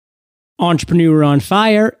Entrepreneur on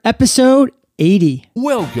Fire, episode 80.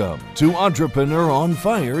 Welcome to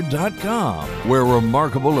EntrepreneurOnFire.com, where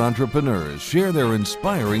remarkable entrepreneurs share their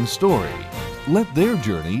inspiring story. Let their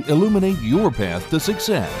journey illuminate your path to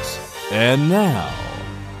success. And now,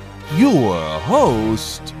 your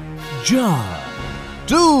host, John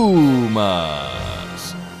Dumas.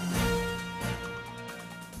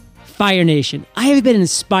 Fire Nation, I have been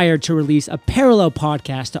inspired to release a parallel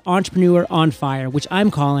podcast to Entrepreneur on Fire, which I'm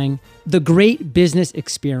calling The Great Business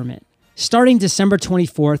Experiment. Starting December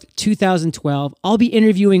 24th, 2012, I'll be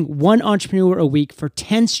interviewing one entrepreneur a week for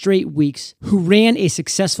 10 straight weeks who ran a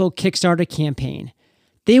successful Kickstarter campaign.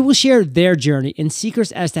 They will share their journey and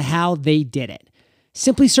secrets as to how they did it.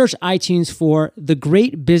 Simply search iTunes for The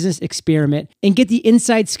Great Business Experiment and get the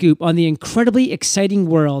inside scoop on the incredibly exciting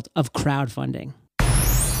world of crowdfunding.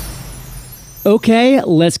 Okay,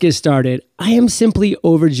 let's get started. I am simply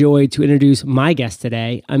overjoyed to introduce my guest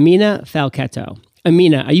today, Ameena Falchetto.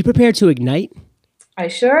 Ameena, are you prepared to ignite? I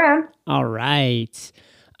sure am. All right.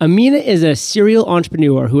 Ameena is a serial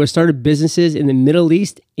entrepreneur who has started businesses in the Middle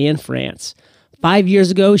East and France. 5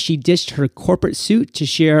 years ago, she ditched her corporate suit to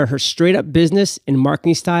share her straight-up business and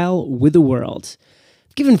marketing style with the world.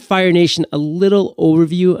 I've given Fire Nation a little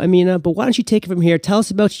overview, Ameena, but why don't you take it from here? Tell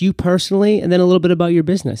us about you personally and then a little bit about your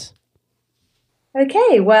business.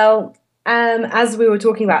 Okay, well, as we were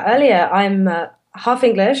talking about earlier, I'm half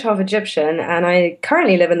English, half Egyptian, and I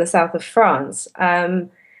currently live in the south of France.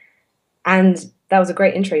 And that was a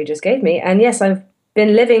great intro you just gave me. And yes, I've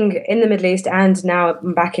been living in the Middle East and now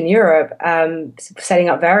I'm back in Europe, setting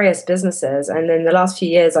up various businesses. And in the last few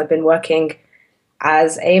years, I've been working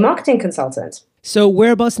as a marketing consultant. So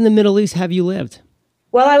whereabouts in the Middle East have you lived?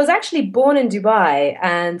 Well, I was actually born in Dubai,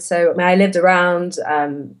 and so I lived around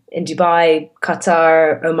in Dubai,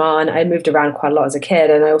 Qatar, Oman. I moved around quite a lot as a kid,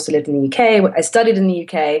 and I also lived in the UK. I studied in the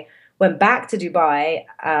UK, went back to Dubai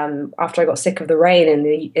after I got sick of the rain in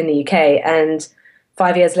the UK, and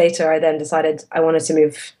 5 years later, I then decided I wanted to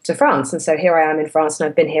move to France, and so here I am in France, and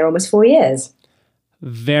I've been here almost 4 years.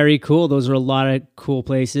 Very cool. Those are a lot of cool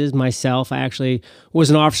places. Myself, I actually was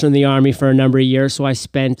an officer in the Army for a number of years, so I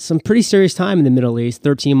spent some pretty serious time in the Middle East,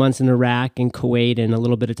 13 months in Iraq and Kuwait and a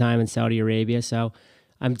little bit of time in Saudi Arabia. So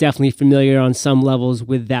I'm definitely familiar on some levels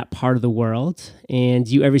with that part of the world. And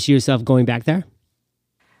do you ever see yourself going back there?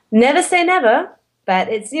 Never say never, but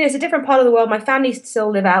it's a different part of the world. My family still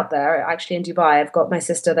live out there, actually in Dubai. I've got my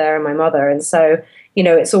sister there and my mother. And so,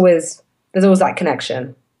 there's always that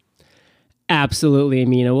connection. Absolutely,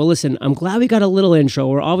 Ameena. Well, listen, I'm glad we got a little intro.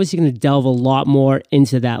 We're obviously going to delve a lot more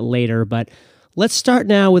into that later, but let's start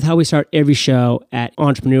now with how we start every show at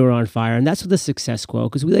Entrepreneur on Fire, and that's with a success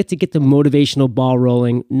quote, because we like to get the motivational ball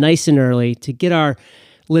rolling nice and early to get our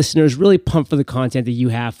listeners really pumped for the content that you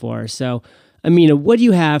have for us. So, Ameena, what do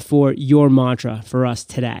you have for your mantra for us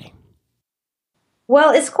today?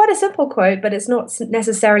 Well, it's quite a simple quote, but it's not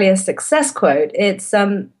necessarily a success quote. It's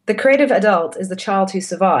the creative adult is the child who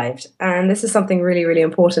survived. And this is something really, really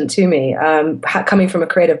important to me, coming from a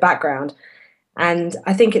creative background. And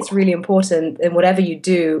I think it's really important in whatever you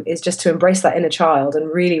do is just to embrace that inner child and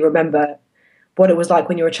really remember what it was like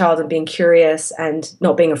when you were a child and being curious and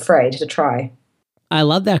not being afraid to try. I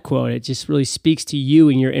love that quote. It just really speaks to you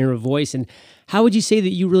and your inner voice. And how would you say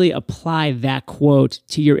that you really apply that quote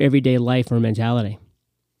to your everyday life or mentality?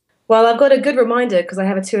 Well, I've got a good reminder because I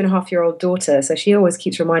have a 2.5-year-old daughter. So she always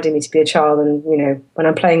keeps reminding me to be a child. And, when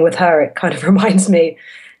I'm playing with her, it kind of reminds me,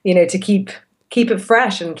 to keep it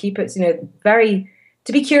fresh and keep it,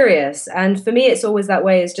 to be curious. And for me, it's always that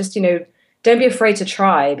way is just, don't be afraid to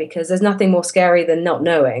try because there's nothing more scary than not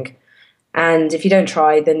knowing. And if you don't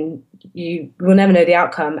try, then you will never know the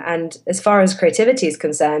outcome. And as far as creativity is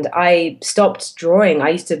concerned, I stopped drawing.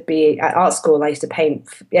 I used to be at art school. I used to paint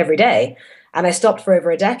every day. And I stopped for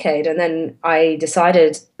over a decade. And then I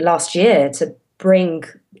decided last year to bring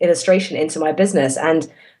illustration into my business. And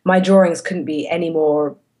my drawings couldn't be any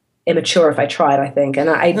more immature if I tried, I think. And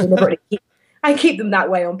I deliberately keep them that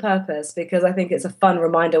way on purpose because I think it's a fun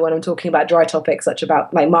reminder when I'm talking about dry topics, such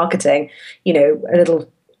about like marketing, a little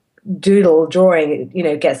doodle drawing,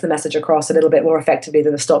 gets the message across a little bit more effectively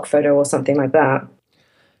than a stock photo or something like that.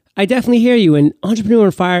 I definitely hear you. And Entrepreneur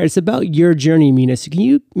on Fire, it's about your journey, Ameena. So can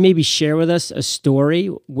you maybe share with us a story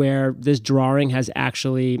where this drawing has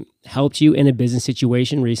actually helped you in a business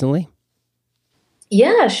situation recently?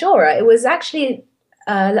 Yeah, sure. It was actually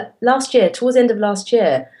last year, towards the end of last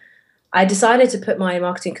year, I decided to put my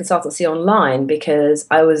marketing consultancy online because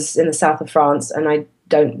I was in the south of France and I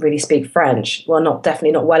don't really speak French. Well,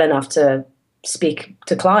 definitely not well enough to speak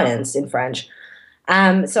to clients in French.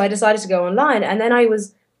 So I decided to go online, and then I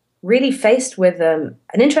was really faced with an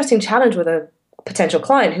interesting challenge with a potential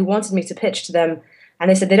client who wanted me to pitch to them. And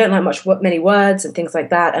they said they don't like many words and things like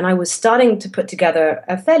that. And I was starting to put together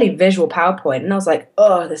a fairly visual PowerPoint. And I was like,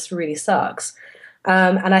 oh, this really sucks.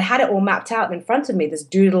 And I had it all mapped out in front of me, this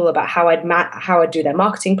doodle about how I'd do their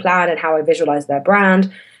marketing plan and how I visualize their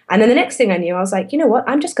brand. And then the next thing I knew, I was like, you know what?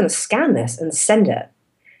 I'm just going to scan this and send it.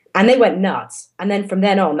 And they went nuts. And then from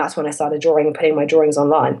then on, that's when I started drawing and putting my drawings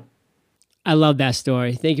online. I love that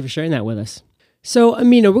story. Thank you for sharing that with us. So,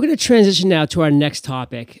 Ameena, we're going to transition now to our next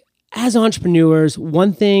topic. As entrepreneurs,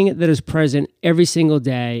 one thing that is present every single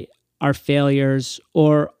day are failures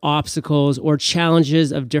or obstacles or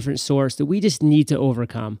challenges of different sorts that we just need to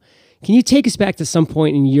overcome. Can you take us back to some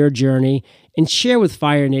point in your journey and share with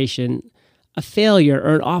Fire Nation a failure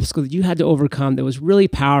or an obstacle that you had to overcome that was really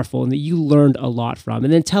powerful and that you learned a lot from?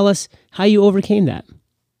 And then tell us how you overcame that.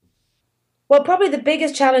 Well, probably the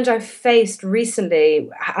biggest challenge I've faced recently,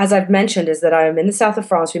 as I've mentioned, is that I'm in the south of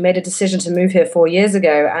France. We made a decision to move here 4 years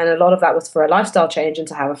ago, and a lot of that was for a lifestyle change and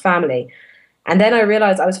to have a family. And then I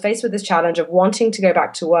realized I was faced with this challenge of wanting to go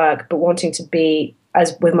back to work, but wanting to be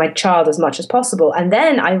with my child as much as possible. And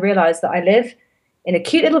then I realized that I live in a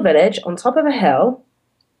cute little village on top of a hill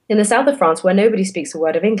in the south of France where nobody speaks a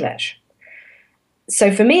word of English.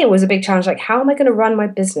 So for me, it was a big challenge, like, how am I going to run my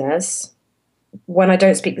business when I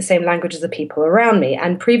don't speak the same language as the people around me?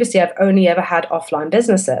 And previously, I've only ever had offline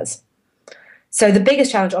businesses. So the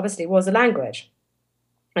biggest challenge, obviously, was the language.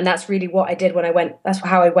 And that's really what I did that's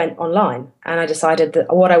how I went online. And I decided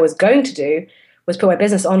that what I was going to do was put my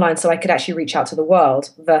business online so I could actually reach out to the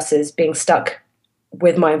world versus being stuck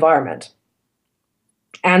with my environment.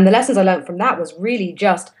 And the lessons I learned from that was really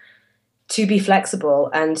just to be flexible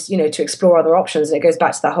and, to explore other options. And it goes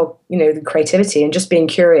back to that whole, the creativity and just being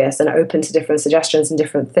curious and open to different suggestions and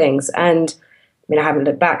different things. And I haven't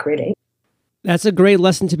looked back really. That's a great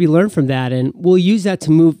lesson to be learned from that. And we'll use that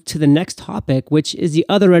to move to the next topic, which is the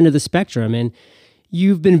other end of the spectrum. And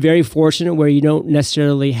you've been very fortunate where you don't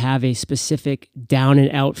necessarily have a specific down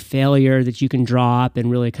and out failure that you can draw up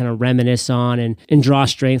and really kind of reminisce on and draw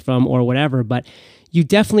strength from or whatever. But you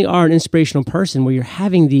definitely are an inspirational person where you're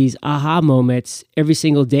having these aha moments every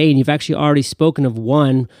single day. And you've actually already spoken of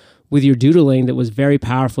one with your doodling that was very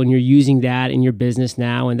powerful, and you're using that in your business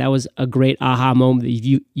now. And that was a great aha moment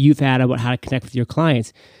that you've had about how to connect with your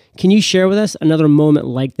clients. Can you share with us another moment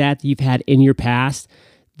like that you've had in your past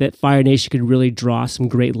that Fire Nation could really draw some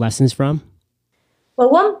great lessons from? Well,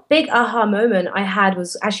 one big aha moment I had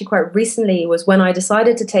was actually quite recently, was when I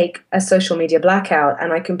decided to take a social media blackout,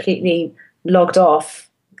 and I completely logged off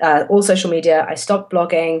all social media. I stopped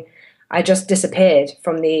blogging. I just disappeared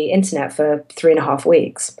from the internet for 3.5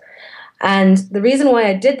 weeks. And the reason why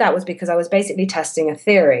I did that was because I was basically testing a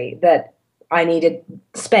theory that I needed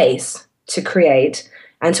space to create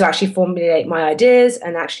and to actually formulate my ideas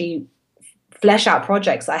and actually flesh out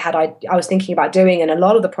projects I was thinking about doing. And a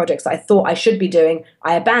lot of the projects that I thought I should be doing,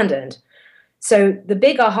 I abandoned. So the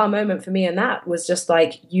big aha moment for me in that was just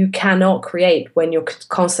like, you cannot create when you're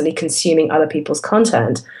constantly consuming other people's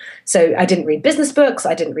content. So I didn't read business books.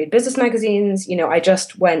 I didn't read business magazines. I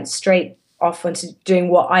just went straight off into doing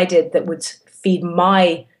what I did that would feed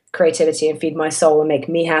my creativity and feed my soul and make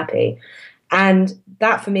me happy. And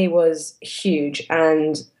that for me was huge.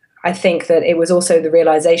 And I think that it was also the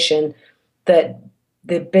realization that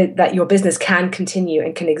that your business can continue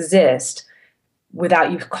and can exist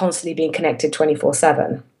without you constantly being connected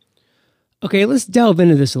 24/7. Okay, let's delve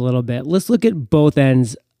into this a little bit. Let's look at both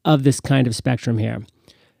ends of this kind of spectrum here.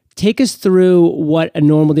 Take us through what a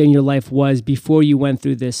normal day in your life was before you went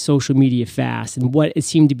through this social media fast and what it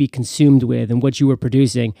seemed to be consumed with and what you were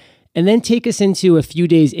producing. And then take us into a few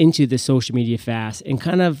days into the social media fast and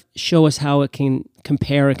kind of show us how it can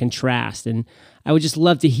compare and contrast. And I would just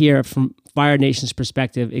love to hear from Fire Nation's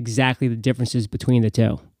perspective exactly the differences between the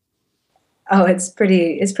two. Oh, it's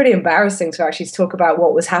pretty embarrassing to actually talk about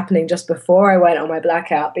what was happening just before I went on my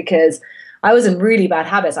blackout, because I was in really bad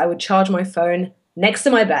habits. I would charge my phone next to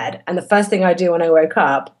my bed, and the first thing I do when I woke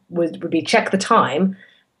up would be check the time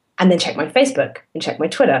and then check my Facebook and check my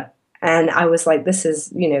Twitter. And I was like, this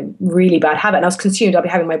is, really bad habit. And I was consumed. I'd be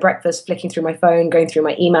having my breakfast, flicking through my phone, going through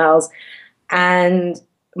my emails. And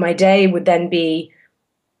my day would then be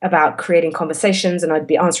about creating conversations, and I'd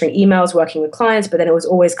be answering emails, working with clients. But then it was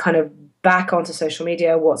always kind of back onto social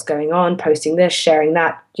media, what's going on, posting this, sharing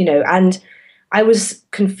that, and I was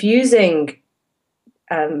confusing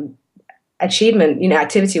achievement,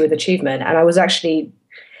 activity with achievement. And I was actually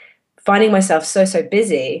finding myself so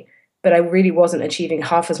busy, but I really wasn't achieving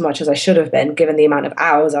half as much as I should have been, given the amount of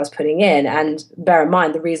hours I was putting in. And bear in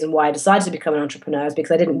mind, the reason why I decided to become an entrepreneur is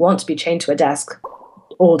because I didn't want to be chained to a desk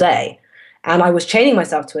all day. And I was chaining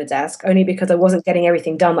myself to a desk only because I wasn't getting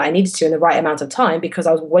everything done that I needed to in the right amount of time, because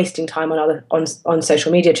I was wasting time on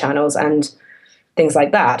social media channels and things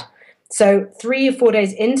like that. So 3 or 4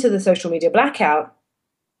 days into the social media blackout,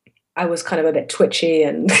 I was kind of a bit twitchy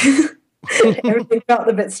and everything felt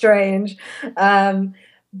a bit strange.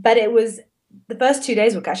 But it was, the first 2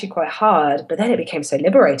 days were actually quite hard, but then it became so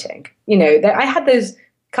liberating. I had those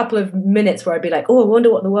couple of minutes where I'd be like, oh, I wonder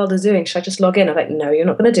what the world is doing. Should I just log in? I'm like, no, you're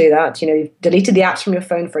not going to do that. You've deleted the apps from your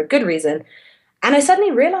phone for a good reason. And I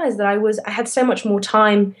suddenly realized that I had so much more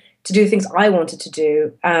time to do things I wanted to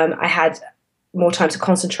do. I had more time to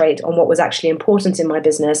concentrate on what was actually important in my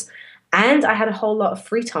business. And I had a whole lot of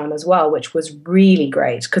free time as well, which was really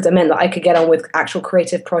great, because it meant that I could get on with actual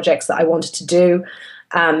creative projects that I wanted to do,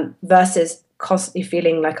 versus constantly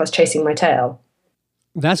feeling like I was chasing my tail.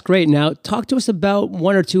 That's great. Now, talk to us about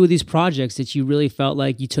one or two of these projects that you really felt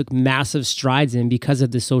like you took massive strides in because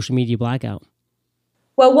of the social media blackout.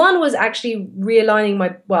 Well, one was actually realigning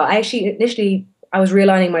initially I was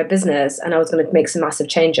realigning my business and I was going to make some massive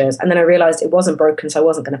changes. And then I realized it wasn't broken, so I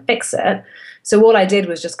wasn't going to fix it. So all I did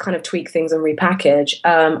was just kind of tweak things and repackage.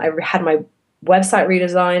 I had my website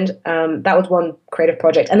redesigned. That was one creative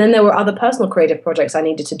project. And then there were other personal creative projects I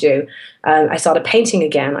needed to do. I started painting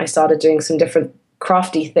again. I started doing some different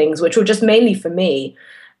crafty things, which were just mainly for me.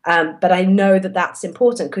 But I know that that's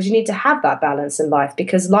important, because you need to have that balance in life,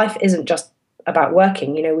 because life isn't just about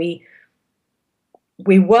working.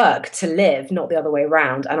 We work to live, not the other way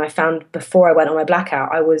around. And I found before I went on my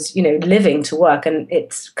blackout, I was, living to work, and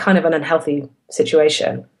it's kind of an unhealthy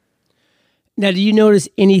situation. Now, do you notice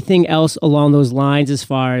anything else along those lines, as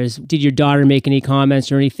far as, did your daughter make any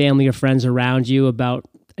comments or any family or friends around you about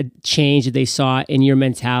a change that they saw in your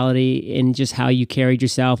mentality and just how you carried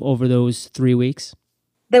yourself over those 3 weeks?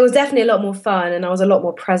 There was definitely a lot more fun, and I was a lot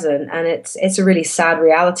more present. And it's a really sad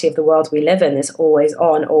reality of the world we live in. It's always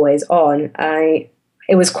on, always on.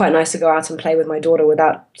 It was quite nice to go out and play with my daughter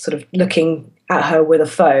without sort of looking at her with a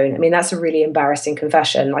phone. I mean, that's a really embarrassing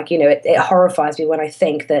confession. It horrifies me when I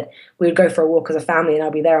think that we would go for a walk as a family and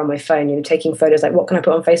I'll be there on my phone, taking photos, like, what can I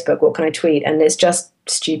put on Facebook? What can I tweet? And it's just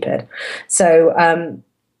stupid. So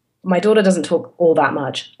my daughter doesn't talk all that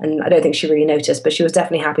much, and I don't think she really noticed, but she was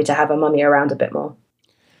definitely happy to have her mummy around a bit more.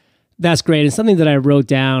 That's great. And something that I wrote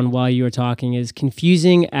down while you were talking is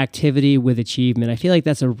confusing activity with achievement. I feel like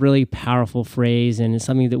that's a really powerful phrase, and it's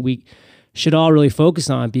something that we should all really focus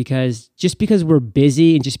on, because just because we're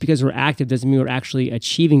busy and just because we're active doesn't mean we're actually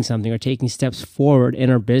achieving something or taking steps forward in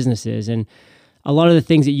our businesses. And a lot of the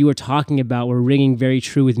things that you were talking about were ringing very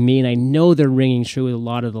true with me, and I know they're ringing true with a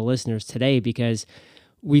lot of the listeners today, because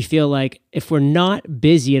we feel like if we're not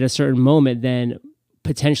busy at a certain moment, then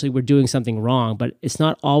potentially we're doing something wrong. But it's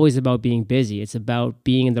not always about being busy. It's about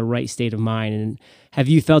being in the right state of mind. And have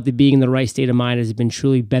you felt that being in the right state of mind has been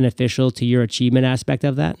truly beneficial to your achievement aspect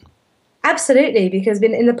of that? Absolutely, because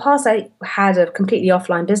in the past I had a completely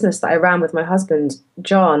offline business that I ran with my husband,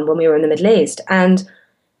 John, when we were in the Middle East. And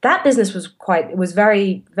that business was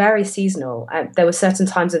very, very seasonal. There were certain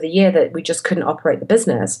times of the year that we just couldn't operate the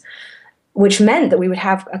business, which meant that we would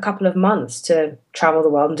have a couple of months to travel the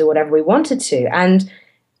world and do whatever we wanted to. And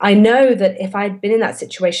I know that if I'd been in that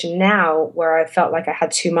situation now, where I felt like I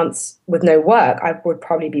had 2 months with no work, I would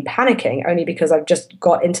probably be panicking, only because I've just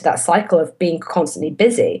got into that cycle of being constantly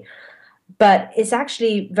busy. But it's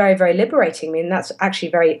actually very, very liberating. I mean, that's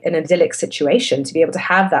actually an idyllic situation to be able to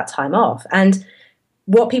have that time off. And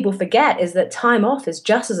what people forget is that time off is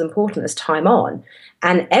just as important as time on.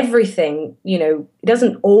 And everything, it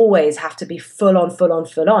doesn't always have to be full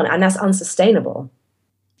on. And that's unsustainable.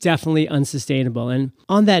 Definitely unsustainable. And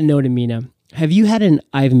on that note, Ameena, have you had an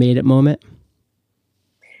I've made it moment?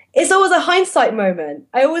 It's always a hindsight moment.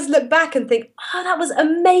 I always look back and think, oh, that was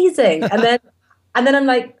amazing. And then I'm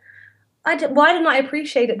like, why didn't I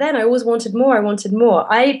appreciate it then? I always wanted more.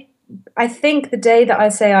 I think the day that I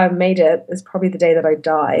say I made it is probably the day that I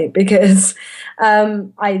die, because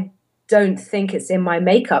I don't think it's in my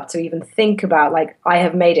makeup to even think about, like, I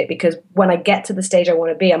have made it. Because when I get to the stage I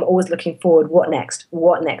want to be, I'm always looking forward. What next?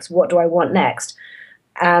 What next? What do I want next?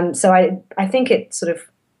 So I think it sort of,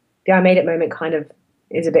 the I made it moment kind of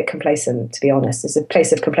is a bit complacent, to be honest. It's a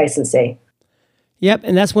place of complacency. Yep,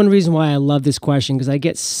 and that's one reason why I love this question, because I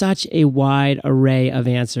get such a wide array of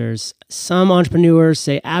answers. Some entrepreneurs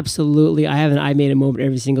say, absolutely, I have an I made it moment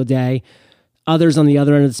every single day. Others on the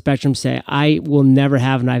other end of the spectrum say, I will never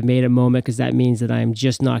have an I've made it moment, because that means that I'm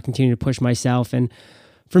just not continuing to push myself. And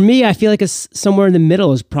for me, I feel like somewhere in the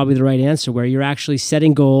middle is probably the right answer, where you're actually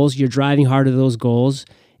setting goals, you're driving hard to those goals,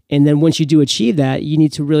 And then once you do achieve that, you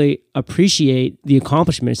need to really appreciate the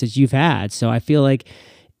accomplishments that you've had. So I feel like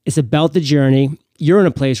it's about the journey. You're in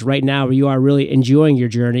a place right now where you are really enjoying your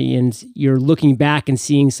journey, and you're looking back and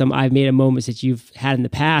seeing some I've made it moments that you've had in the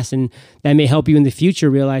past. And that may help you in the future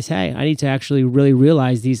realize, hey, I need to actually really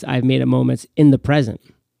realize these I've made it moments in the present.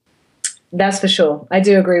 That's for sure. I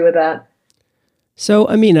do agree with that. So,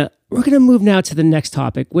 Ameena, we're going to move now to the next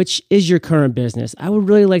topic, which is your current business. I would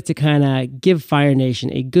really like to kind of give Fire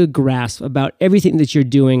Nation a good grasp about everything that you're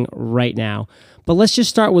doing right now. But let's just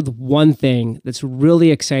start with one thing that's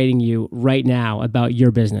really exciting you right now about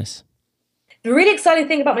your business. The really exciting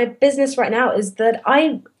thing about my business right now is that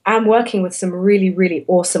I am working with some really, really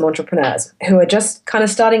awesome entrepreneurs who are just kind of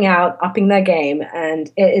starting out, upping their game,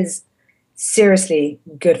 and it is seriously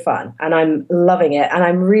good fun, and I'm loving it. And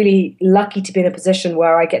I'm really lucky to be in a position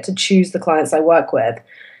where I get to choose the clients I work with,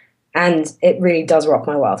 and it really does rock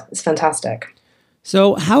my world. It's fantastic.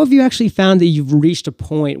 So how have you actually found that you've reached a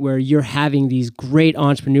point where you're having these great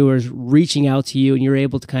entrepreneurs reaching out to you and you're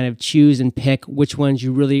able to kind of choose and pick which ones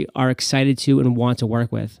you really are excited to and want to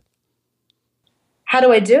work with? How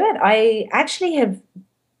do I do it? I actually have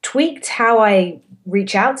tweaked how I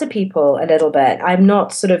reach out to people a little bit. I'm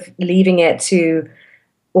not sort of leaving it to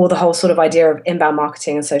all the whole sort of idea of inbound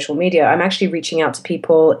marketing and social media. I'm actually reaching out to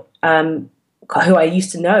people who I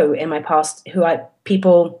used to know in my past,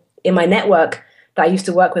 people in my network that I used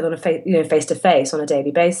to work with on a face-to-face on a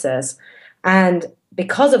daily basis. And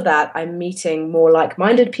because of that, I'm meeting more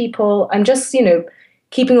like-minded people. I'm just,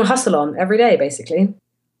 keeping a hustle on every day, basically.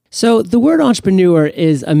 So the word entrepreneur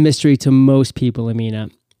is a mystery to most people, Ameena.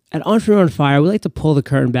 At Entrepreneur on Fire, we like to pull the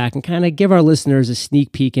curtain back and kind of give our listeners a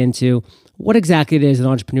sneak peek into what exactly it is an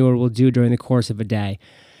entrepreneur will do during the course of a day.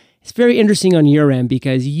 It's very interesting on your end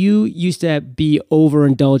because you used to be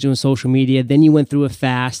overindulgent with social media, then you went through a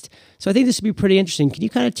fast. So I think this would be pretty interesting. Can you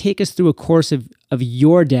kind of take us through a course of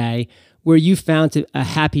your day where you found a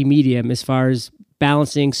happy medium as far as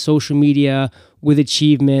balancing social media with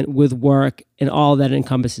achievement, with work, and all that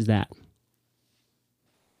encompasses that?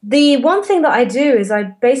 The one thing that I do is I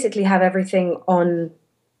basically have everything on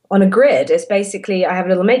a grid. It's basically, I have a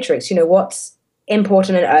little matrix, what's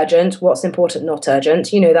important and urgent, what's important, not urgent,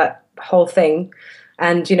 that whole thing.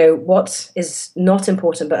 And, what is not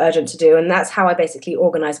important but urgent to do. And that's how I basically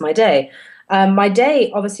organize my day. My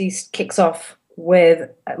day obviously kicks off with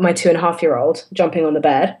my 2.5-year-old jumping on the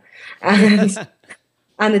bed. And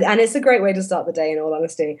it's a great way to start the day, in all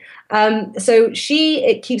honesty. So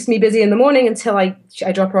it keeps me busy in the morning until I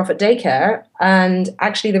drop her off at daycare. And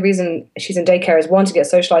actually the reason she's in daycare is 1, to get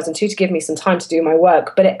socialized, and 2, to give me some time to do my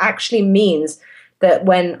work. But it actually means that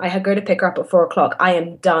when I go to pick her up at 4:00, I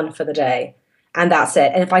am done for the day. And that's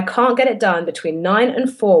it. And if I can't get it done between 9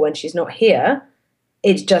 and 4 when she's not here,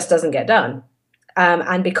 it just doesn't get done.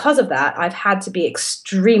 And because of that, I've had to be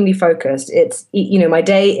extremely focused. It's, my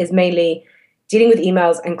day is mainly dealing with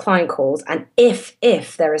emails and client calls. And if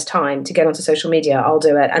there is time to get onto social media, I'll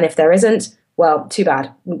do it. And if there isn't, well, too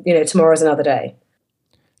bad. Tomorrow's another day.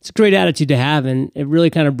 It's a great attitude to have, and it really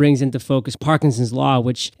kind of brings into focus Parkinson's law,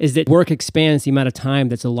 which is that work expands the amount of time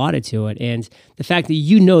that's allotted to it. And the fact that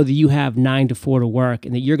you know that you have 9 to 4 to work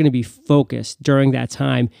and that you're going to be focused during that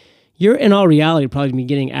time, you're in all reality probably be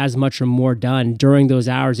getting as much or more done during those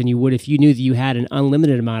hours than you would if you knew that you had an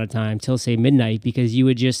unlimited amount of time till, say, midnight, because you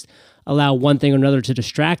would just allow one thing or another to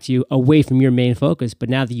distract you away from your main focus. But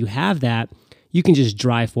now that you have that, you can just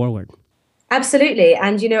drive forward. Absolutely.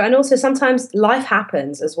 And, and also sometimes life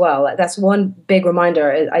happens as well. That's one big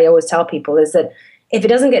reminder I always tell people, is that if it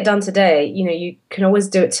doesn't get done today, you can always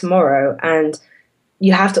do it tomorrow. And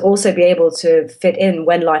you have to also be able to fit in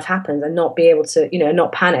when life happens and not be able to,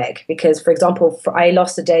 not panic. Because, for example, I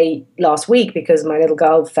lost a day last week because my little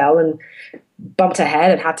girl fell and bumped her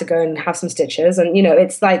head and had to go and have some stitches. And,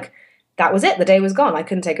 it's like, that was it. The day was gone. I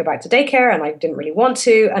couldn't take her back to daycare and I didn't really want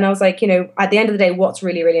to. And I was like, at the end of the day, what's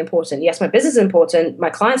really, really important? Yes, my business is important. My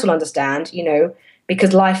clients will understand,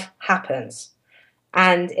 because life happens.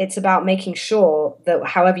 And it's about making sure that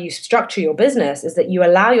however you structure your business is that you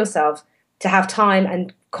allow yourself to have time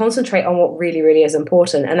and concentrate on what really, really is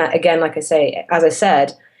important. And that, again, as I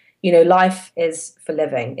said, life is for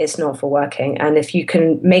living. It's not for working. And if you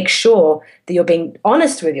can make sure that you're being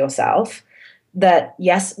honest with yourself, that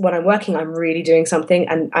yes, when I'm working, I'm really doing something,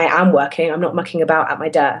 and I am working. I'm not mucking about at my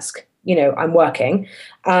desk. I'm working.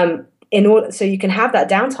 So you can have that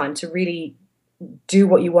downtime to really do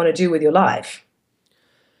what you want to do with your life.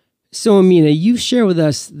 So, Ameena, you share with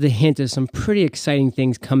us the hint of some pretty exciting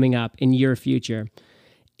things coming up in your future.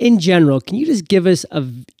 In general, can you just give us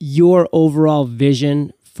your overall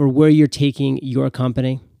vision for where you're taking your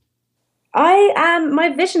company?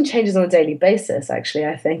 My vision changes on a daily basis, actually,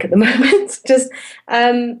 I think at the moment. Just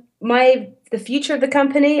the future of the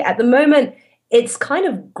company at the moment, it's kind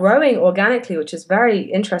of growing organically, which is very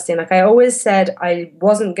interesting. Like I always said, I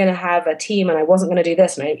wasn't going to have a team and I wasn't going to do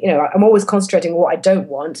this. And I'm always concentrating on what I don't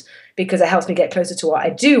want because it helps me get closer to what I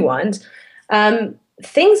do want.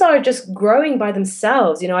 Things are just growing by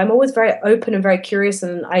themselves. I'm always very open and very curious,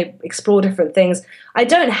 and I explore different things. I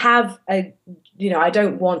don't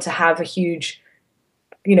want to have a huge,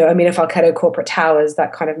 Ameena Falchetto corporate towers.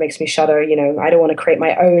 That kind of makes me shudder. I don't want to create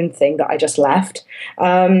my own thing that I just left.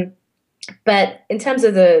 But in terms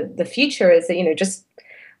of the future is that, just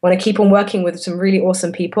want to keep on working with some really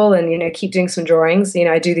awesome people and, keep doing some drawings.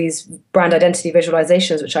 I do these brand identity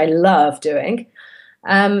visualizations, which I love doing.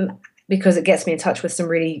 Because it gets me in touch with some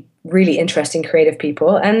really, really interesting creative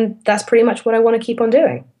people. And that's pretty much what I want to keep on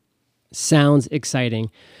doing. Sounds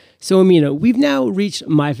exciting. So, Ameena, we've now reached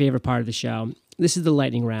my favorite part of the show. This is the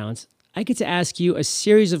lightning round. I get to ask you a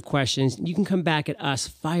series of questions. You can come back at us,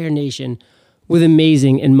 Fire Nation, with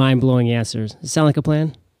amazing and mind-blowing answers. Does that sound like a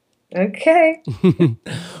plan? Okay.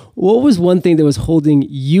 What was one thing that was holding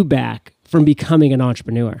you back from becoming an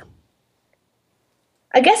entrepreneur?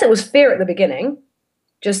 I guess it was fear at the beginning.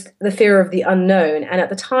 Just the fear of the unknown. And at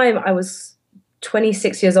the time, I was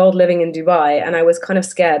 26 years old living in Dubai, and I was kind of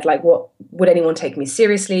scared, like, what would anyone take me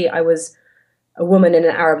seriously? I was a woman in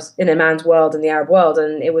a man's world, in the Arab world,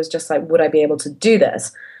 and it was just like, would I be able to do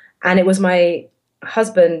this? And it was my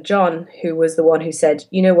husband, John, who was the one who said,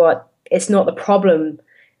 you know what, it's not the problem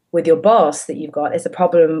with your boss that you've got, it's the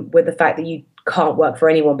problem with the fact that you can't work for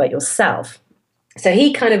anyone but yourself. So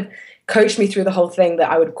he kind of coached me through the whole thing,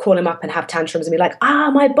 that I would call him up and have tantrums and be like,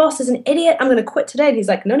 my boss is an idiot, I'm going to quit today. And he's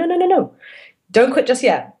like, no, don't quit just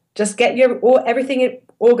yet. Just get everything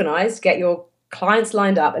organized, get your clients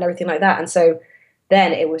lined up and everything like that. And so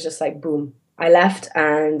then it was just like, boom, I left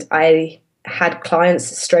and I had clients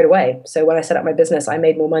straight away. So when I set up my business, I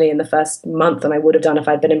made more money in the first month than I would have done if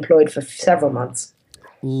I'd been employed for several months.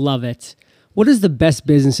 Love it. What is the best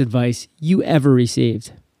business advice you ever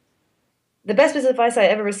received? The best business advice I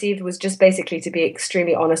ever received was just basically to be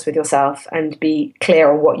extremely honest with yourself and be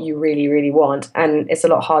clear on what you really, really want. And it's a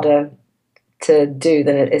lot harder to do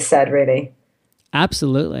than it is said, really.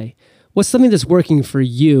 Absolutely. What's something that's working for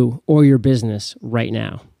you or your business right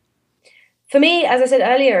now? For me, as I said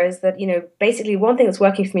earlier, is that, basically one thing that's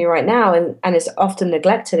working for me right now and is often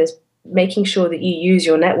neglected is making sure that you use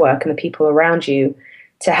your network and the people around you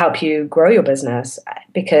to help you grow your business.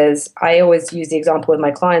 Because I always use the example with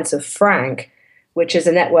my clients of Frank, which is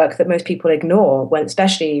a network that most people ignore,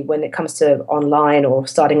 especially when it comes to online or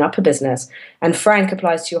starting up a business. And Frank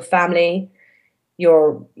applies to your family,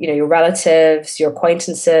 your relatives, your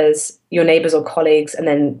acquaintances, your neighbors or colleagues, and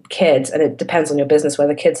then kids. And it depends on your business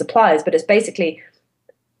whether kids applies, but it's basically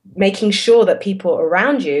making sure that people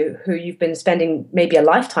around you who you've been spending maybe a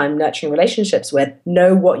lifetime nurturing relationships with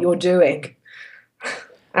know what you're doing.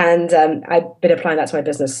 And I've been applying that to my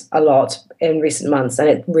business a lot in recent months, and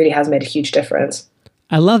it really has made a huge difference.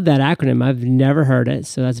 I love that acronym. I've never heard it,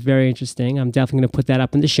 so that's very interesting. I'm definitely going to put that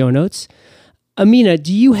up in the show notes. Ameena,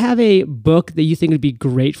 do you have a book that you think would be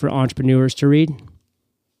great for entrepreneurs to read?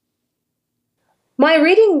 My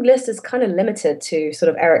reading list is kind of limited to sort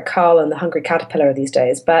of Eric Carle and The Hungry Caterpillar these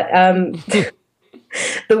days, but the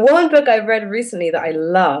one book I read recently that I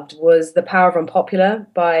loved was The Power of Unpopular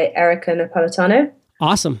by Erica Napolitano.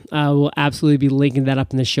 Awesome. We'll absolutely be linking that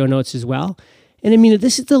up in the show notes as well. And Ameena,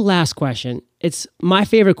 this is the last question. It's my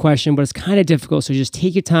favorite question, but it's kind of difficult. So just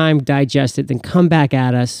take your time, digest it, then come back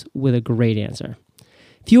at us with a great answer.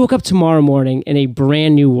 If you woke up tomorrow morning in a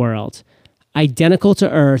brand new world, identical to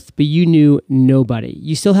Earth, but you knew nobody,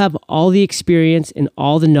 you still have all the experience and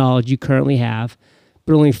all the knowledge you currently have,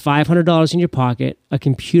 but only $500 in your pocket, a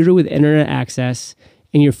computer with internet access,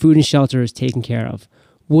 and your food and shelter is taken care of.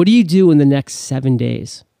 What do you do in the next 7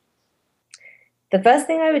 days? The first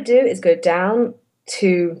thing I would do is go down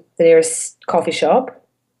to the nearest coffee shop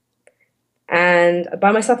and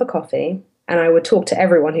buy myself a coffee, and I would talk to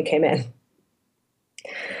everyone who came in.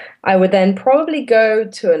 I would then probably go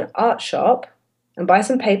to an art shop and buy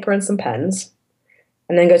some paper and some pens,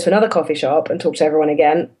 and then go to another coffee shop and talk to everyone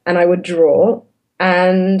again, and I would draw,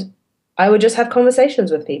 and I would just have conversations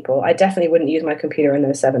with people. I definitely wouldn't use my computer in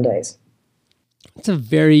those 7 days. It's a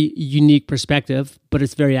very unique perspective, but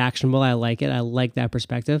it's very actionable. I like it. I like that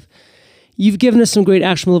perspective. You've given us some great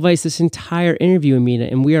actionable advice this entire interview, Ameena,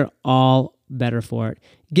 and we are all better for it.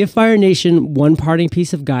 Give Fire Nation one parting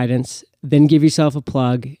piece of guidance, then give yourself a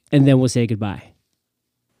plug, and then we'll say goodbye.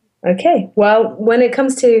 Okay. Well, when it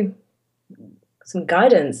comes to some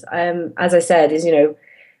guidance, as I said, is,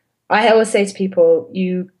 I always say to people,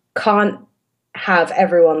 you can't have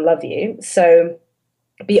everyone love you. So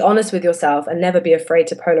be honest with yourself and never be afraid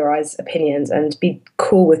to polarize opinions, and be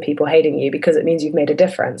cool with people hating you, because it means you've made a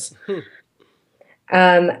difference.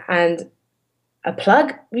 And a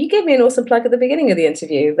plug, you gave me an awesome plug at the beginning of the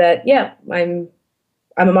interview that, yeah, I'm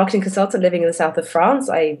a marketing consultant living in the south of France.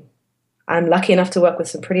 I'm lucky enough to work with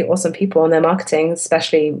some pretty awesome people on their marketing,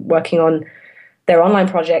 especially working on their online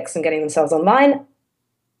projects and getting themselves online.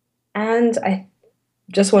 And I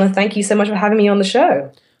just want to thank you so much for having me on the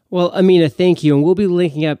show. Well, Ameena, thank you. And we'll be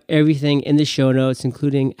linking up everything in the show notes,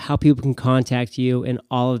 including how people can contact you and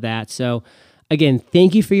all of that. So again,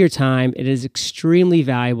 thank you for your time. It is extremely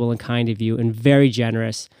valuable and kind of you, and very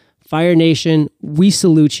generous. Fire Nation, we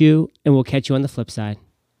salute you, and we'll catch you on the flip side.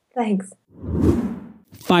 Thanks.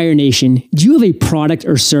 Fire Nation, do you have a product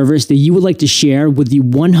or service that you would like to share with the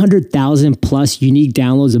 100,000 plus unique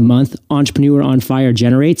downloads a month Entrepreneur on Fire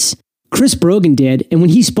generates? Chris Brogan did, and when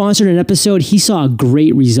he sponsored an episode, he saw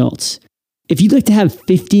great results. If you'd like to have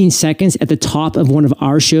 15 seconds at the top of one of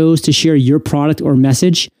our shows to share your product or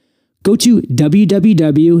message, go to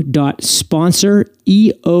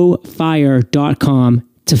www.sponsoreofire.com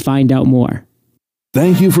to find out more.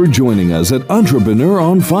 Thank you for joining us at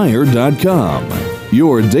EntrepreneurOnFire.com,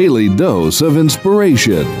 your daily dose of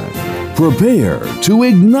inspiration. Prepare to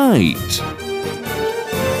ignite.